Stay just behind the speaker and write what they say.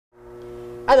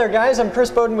Hi there guys, I'm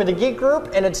Chris Bowden with the Geek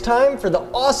Group, and it's time for the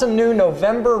awesome new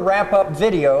November wrap-up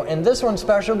video. And this one's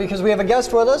special because we have a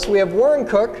guest with us. We have Warren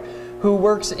Cook, who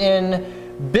works in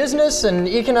business and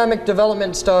economic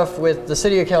development stuff with the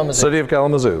City of Kalamazoo. City of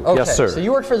Kalamazoo, okay, yes sir. So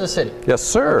you work for the city? Yes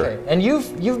sir. Okay. And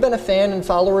you've been a fan and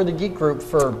follower of the Geek Group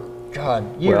for,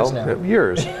 God, years now.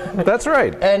 Years, that's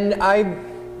right. And I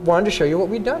wanted to show you what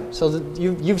we've done. So that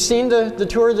you've seen the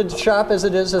tour of the shop as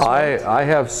it is as well? I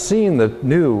have seen the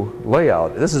new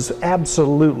layout. This is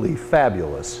absolutely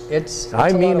fabulous. It's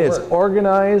I mean, it's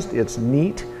organized, it's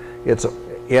neat,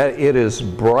 it is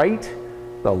bright.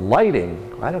 The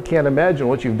lighting, I can't imagine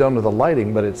what you've done with the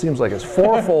lighting, but it seems like it's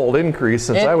fourfold increase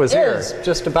since I was here. It is,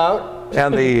 just about.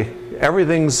 And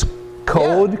everything's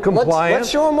code compliant. Let's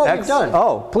show them what we've done.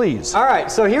 Oh, please. All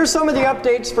right, so here's some of the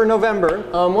updates for November.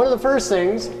 One of the first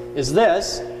things is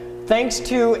this. Thanks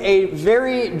to a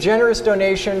very generous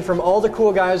donation from all the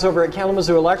cool guys over at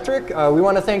Kalamazoo Electric, we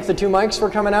want to thank the two mics for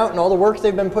coming out and all the work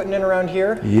they've been putting in around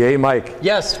here. Yay, Mike.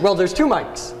 Yes, well, there's two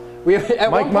mics.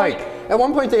 At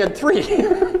one point they had three.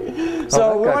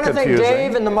 So we want to thank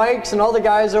Dave and the mics and all the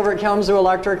guys over at Kalamazoo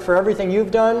Electric for everything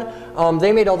you've done.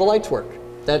 They made all the lights work.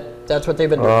 That's what they've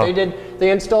been doing.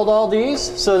 They installed all these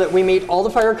so that we meet all the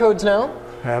fire codes now.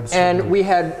 Absolutely. And we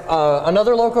had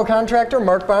another local contractor,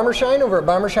 Mark Bommershine, over at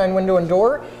Bommershine Window and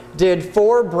Door, did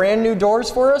 4 brand new doors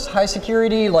for us, high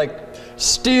security, like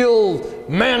steel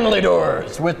manly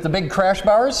doors with the big crash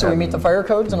bars, so we meet the fire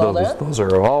codes and all that. Those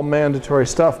are all mandatory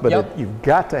stuff, but you've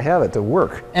got to have it to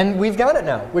work. And we've got it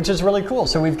now, which is really cool.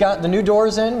 So we've got the new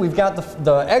doors in, we've got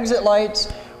the exit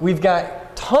lights, we've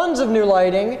got tons of new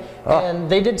lighting, and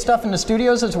they did stuff in the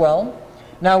studios as well.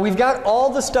 Now we've got all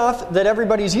the stuff that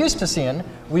everybody's used to seeing.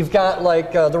 We've got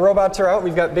like the robots are out,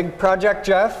 we've got Big Project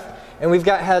Jeff, and we've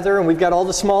got Heather, and we've got all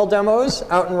the small demos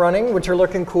out and running, which are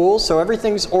looking cool. So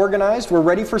everything's organized. We're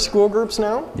ready for school groups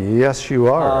now. Yes, you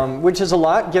are. Which is a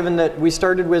lot, given that we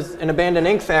started with an abandoned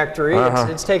ink factory.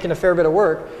 It's taken a fair bit of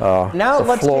work. Now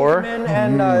let's take them in,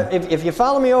 and if you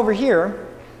follow me over here,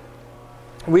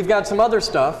 we've got some other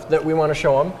stuff that we want to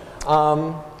show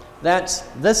them. That's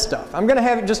this stuff. I'm going to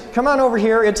have you just come on over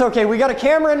here. It's okay. We got a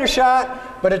camera in the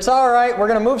shot, but it's all right. We're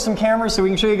going to move some cameras so we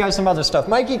can show you guys some other stuff.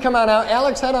 Mikey, come on out.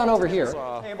 Alex, head on over here.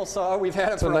 Table saw. We've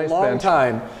had it for a long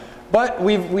time. But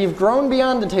we've grown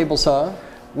beyond the table saw.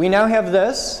 We now have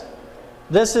this.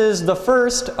 This is the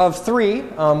first of 3.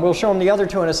 We'll show them the other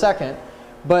 2 in a second.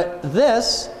 But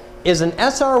this is an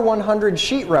SR100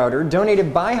 sheet router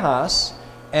donated by Haas.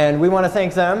 And we want to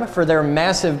thank them for their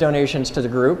massive donations to the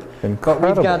group. Incredible.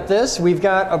 But we've got this. We've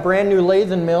got a brand new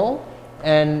lathe and mill.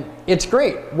 And it's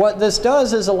great. What this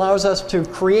does is allows us to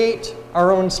create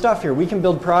our own stuff here. We can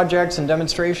build projects and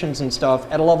demonstrations and stuff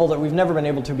at a level that we've never been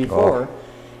able to before.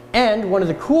 And one of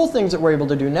the cool things that we're able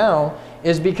to do now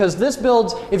is because this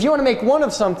builds, if you want to make one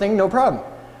of something, no problem.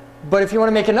 But if you want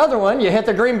to make another one, you hit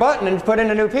the green button and put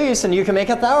in a new piece and you can make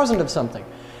 1,000 of something.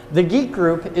 The Geek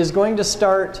Group is going to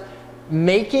start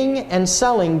making and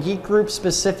selling Geek Group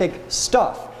specific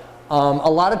stuff. A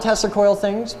lot of Tesla coil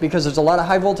things, because there's a lot of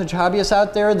high voltage hobbyists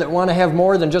out there that want to have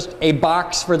more than just a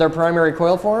box for their primary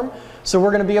coil form. So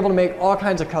we're going to be able to make all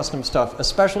kinds of custom stuff,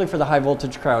 especially for the high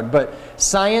voltage crowd. But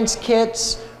science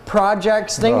kits,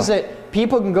 projects, things that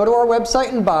people can go to our website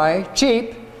and buy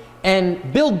cheap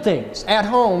and build things at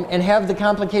home and have the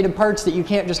complicated parts that you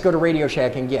can't just go to Radio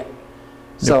Shack and get.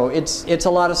 So it's a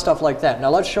lot of stuff like that.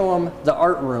 Now let's show them the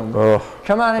art room.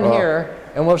 Come on in here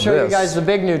and we'll show you guys the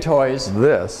big new toys.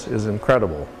 This is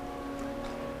incredible.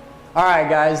 All right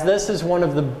guys, this is one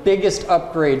of the biggest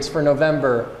upgrades for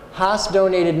November. Haas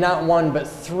donated not 1 but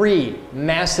 3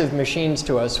 massive machines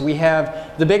to us. We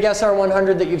have the big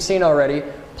SR100 that you've seen already,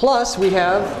 plus we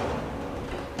have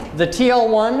the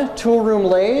TL1 tool room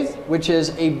lathe, which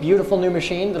is a beautiful new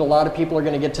machine that a lot of people are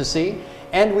going to get to see.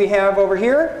 And we have over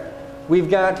here, we've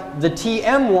got the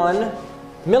TM1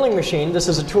 milling machine. This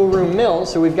is a tool room mill,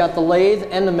 so we've got the lathe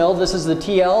and the mill. This is the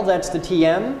TL, that's the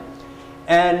TM.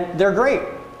 And they're great.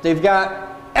 They've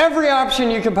got every option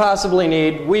you could possibly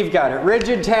need. We've got it.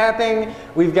 Rigid tapping,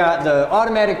 we've got the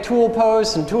automatic tool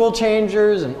posts and tool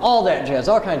changers and all that jazz,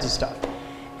 all kinds of stuff.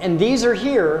 And these are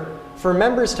here for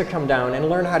members to come down and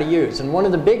learn how to use. And one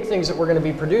of the big things that we're going to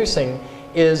be producing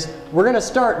is we're going to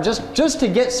start, just to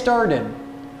get started,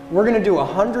 we're going to do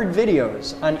 100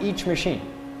 videos on each machine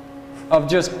of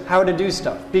just how to do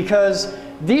stuff, because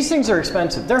these things are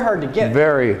expensive. They're hard to get.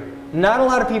 Very. Not a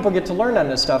lot of people get to learn on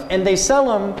this stuff, and they sell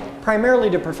them primarily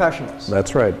to professionals.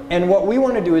 That's right. And what we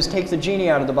want to do is take the genie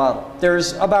out of the bottle.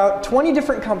 There's about 20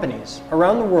 different companies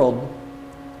around the world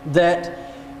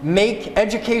that make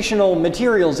educational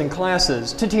materials and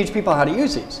classes to teach people how to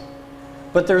use these.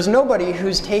 but there's nobody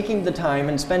who's taking the time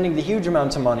and spending the huge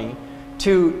amounts of money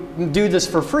to do this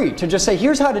for free, to just say,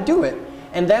 here's how to do it.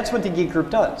 And that's what the Geek Group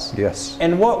does. Yes.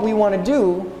 And what we want to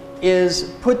do is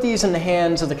put these in the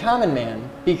hands of the common man,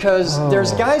 because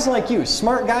there's guys like you,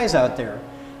 smart guys out there,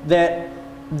 that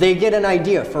they get an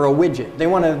idea for a widget. They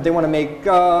want to make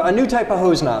a new type of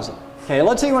hose nozzle. Okay,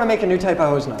 let's say you want to make a new type of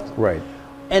hose nozzle. Right.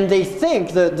 And they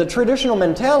think the traditional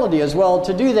mentality is, well,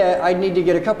 to do that, I'd need to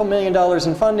get a couple $1 million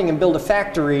in funding and build a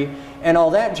factory and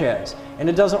all that jazz. And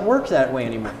it doesn't work that way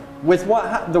anymore. With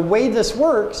the way this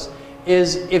works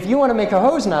is, if you want to make a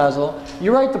hose nozzle,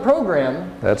 you write the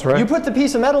program. That's right. You put the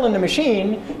piece of metal in the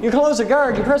machine, you close the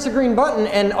guard, you press the green button,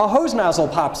 and a hose nozzle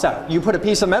pops out. You put a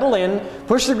piece of metal in,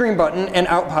 push the green button, and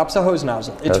out pops a hose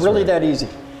nozzle. It's really that easy.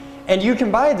 And you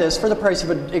can buy this for the price of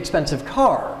an expensive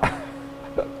car.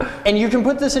 And you can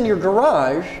put this in your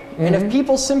garage, and if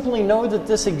people simply know that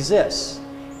this exists,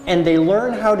 and they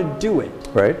learn how to do it,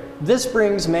 this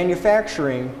brings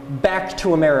manufacturing back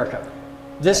to America.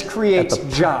 This creates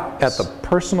jobs. At the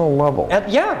personal level.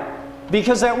 Yeah,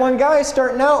 because that one guy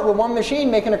starting out with one machine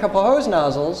making a couple hose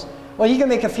nozzles, well, he can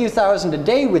make a few thousand a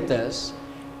day with this,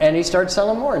 and he starts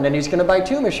selling more, and then he's going to buy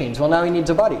 2 machines. Well, now he needs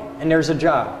a buddy, and there's a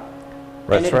job.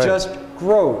 And it just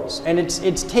grows. And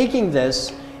it's taking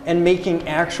this and making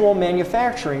actual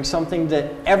manufacturing something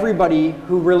that everybody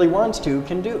who really wants to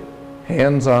can do.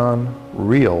 Hands-on,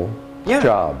 real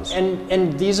jobs.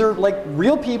 And these are like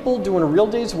real people doing a real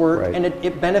day's work, and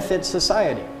it benefits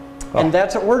society. And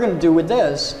that's what we're going to do with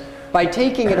this, by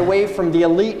taking it away from the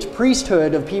elite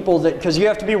priesthood of people that, because you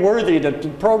have to be worthy to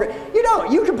program. You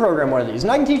don't. You can program one of these,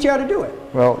 and I can teach you how to do it.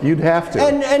 Well, you'd have to.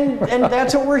 And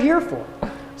that's what we're here for.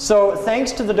 So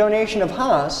thanks to the donation of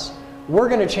Haas, we're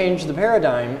going to change the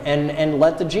paradigm and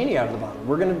let the genie out of the bottle.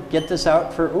 We're going to get this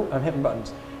out for, ooh, I'm hitting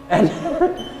buttons.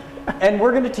 And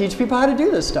we're going to teach people how to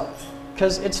do this stuff,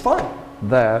 because it's fun.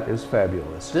 That is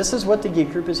fabulous. This is what the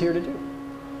Geek Group is here to do.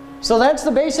 So that's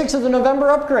the basics of the November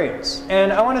upgrades.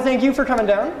 And I want to thank you for coming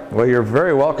down. Well, you're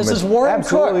very welcome. This is Warren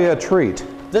absolutely Cook. A treat.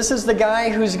 This is the guy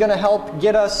who's going to help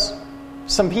get us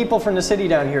some people from the city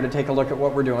down here to take a look at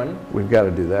what we're doing. We've got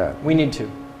to do that. We need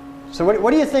to. So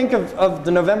what do you think of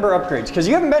the November upgrades? Because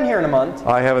you haven't been here in a month.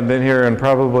 I haven't been here in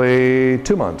probably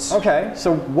 2 months. Okay,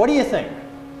 so what do you think?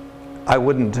 I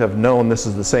wouldn't have known this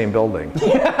is the same building.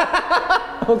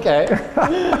 Okay,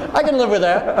 I can live with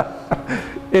that.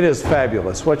 It is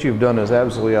fabulous. What you've done is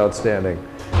absolutely outstanding.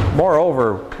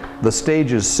 Moreover, the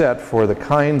stage is set for the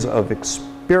kinds of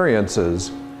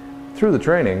experiences through the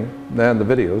training and the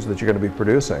videos that you're going to be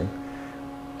producing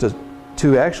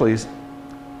to actually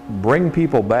bring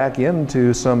people back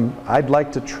into some, I'd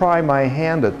like to try my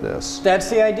hand at this. That's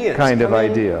the idea. Kind of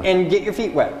idea. And get your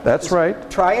feet wet. That's Just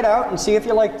right. Try it out and see if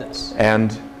you like this.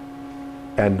 And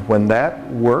when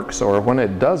that works, or when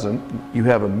it doesn't, you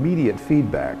have immediate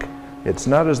feedback. It's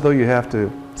not as though you have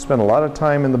to spend a lot of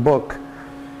time in the book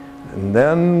and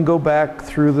then go back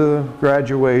through the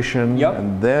graduation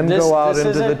and then go out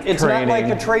into the training. It's not like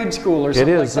a trade school or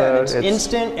something like that. It's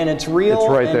instant and it's real. It's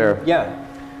right there. Yeah.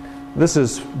 This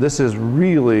is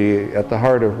really at the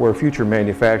heart of where future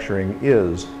manufacturing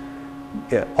is.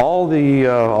 All the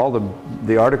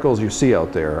articles you see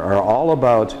out there are all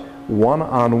about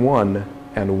one-on-one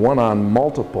and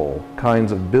one-on-multiple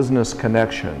kinds of business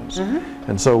connections.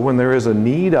 And so when there is a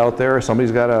need out there,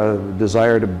 somebody's got a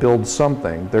desire to build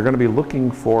something, they're going to be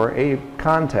looking for a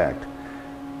contact.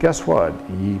 Guess what?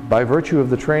 By virtue of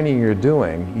the training you're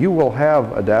doing, you will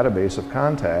have a database of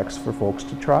contacts for folks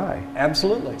to try.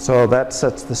 Absolutely. So that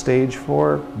sets the stage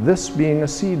for this being a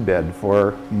seedbed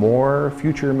for more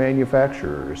future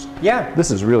manufacturers. Yeah. This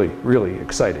is really, really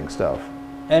exciting stuff.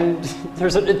 And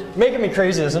it's making me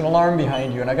crazy. There's an alarm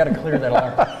behind you, and I got to clear that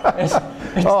alarm.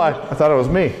 I thought it was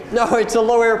me. No, it's a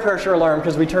low air pressure alarm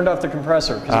because we turned off the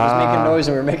compressor because it was making noise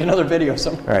and we were making another video.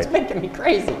 So it's making me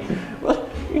crazy. Well,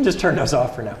 you can just turn those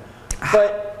off for now.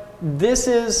 But this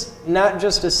is not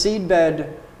just a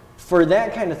seedbed for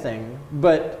that kind of thing,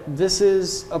 but this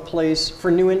is a place for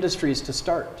new industries to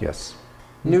start. Yes.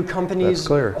 New companies. That's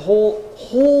clear.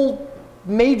 Whole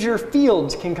major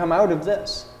fields can come out of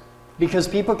this. Because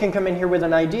people can come in here with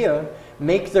an idea,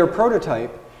 make their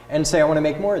prototype, and say, I want to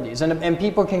make more of these. And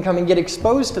people can come and get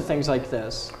exposed to things like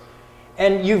this.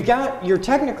 And you've got your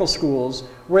technical schools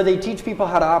where they teach people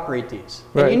how to operate these.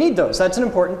 And you need those. That's an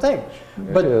important thing.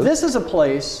 But this is a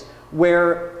place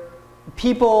where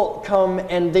people come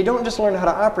and they don't just learn how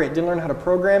to operate, they learn how to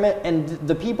program it. And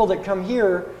the people that come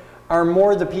here are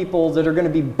more the people that are going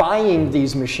to be buying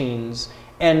these machines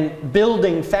and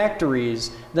building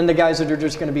factories than the guys that are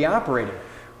just going to be operating.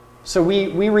 So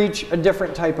we reach a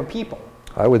different type of people.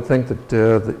 I would think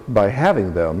that by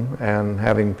having them and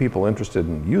having people interested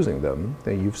in using them,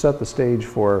 that you've set the stage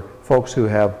for folks who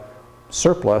have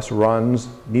surplus runs,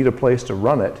 need a place to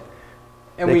run it.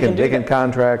 And they can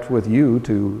contract with you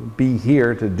to be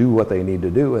here to do what they need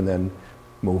to do and then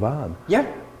move on. Yeah.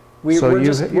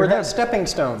 We're that stepping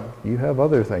stone. You have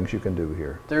other things you can do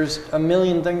here. There's a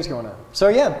million things going on. So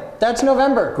yeah, that's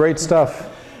November. Great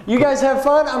stuff. You guys have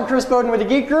fun. I'm Chris Bowden with the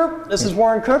Geek Group. This is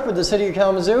Warren Cook with the City of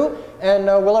Kalamazoo, and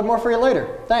we'll have more for you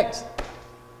later. Thanks.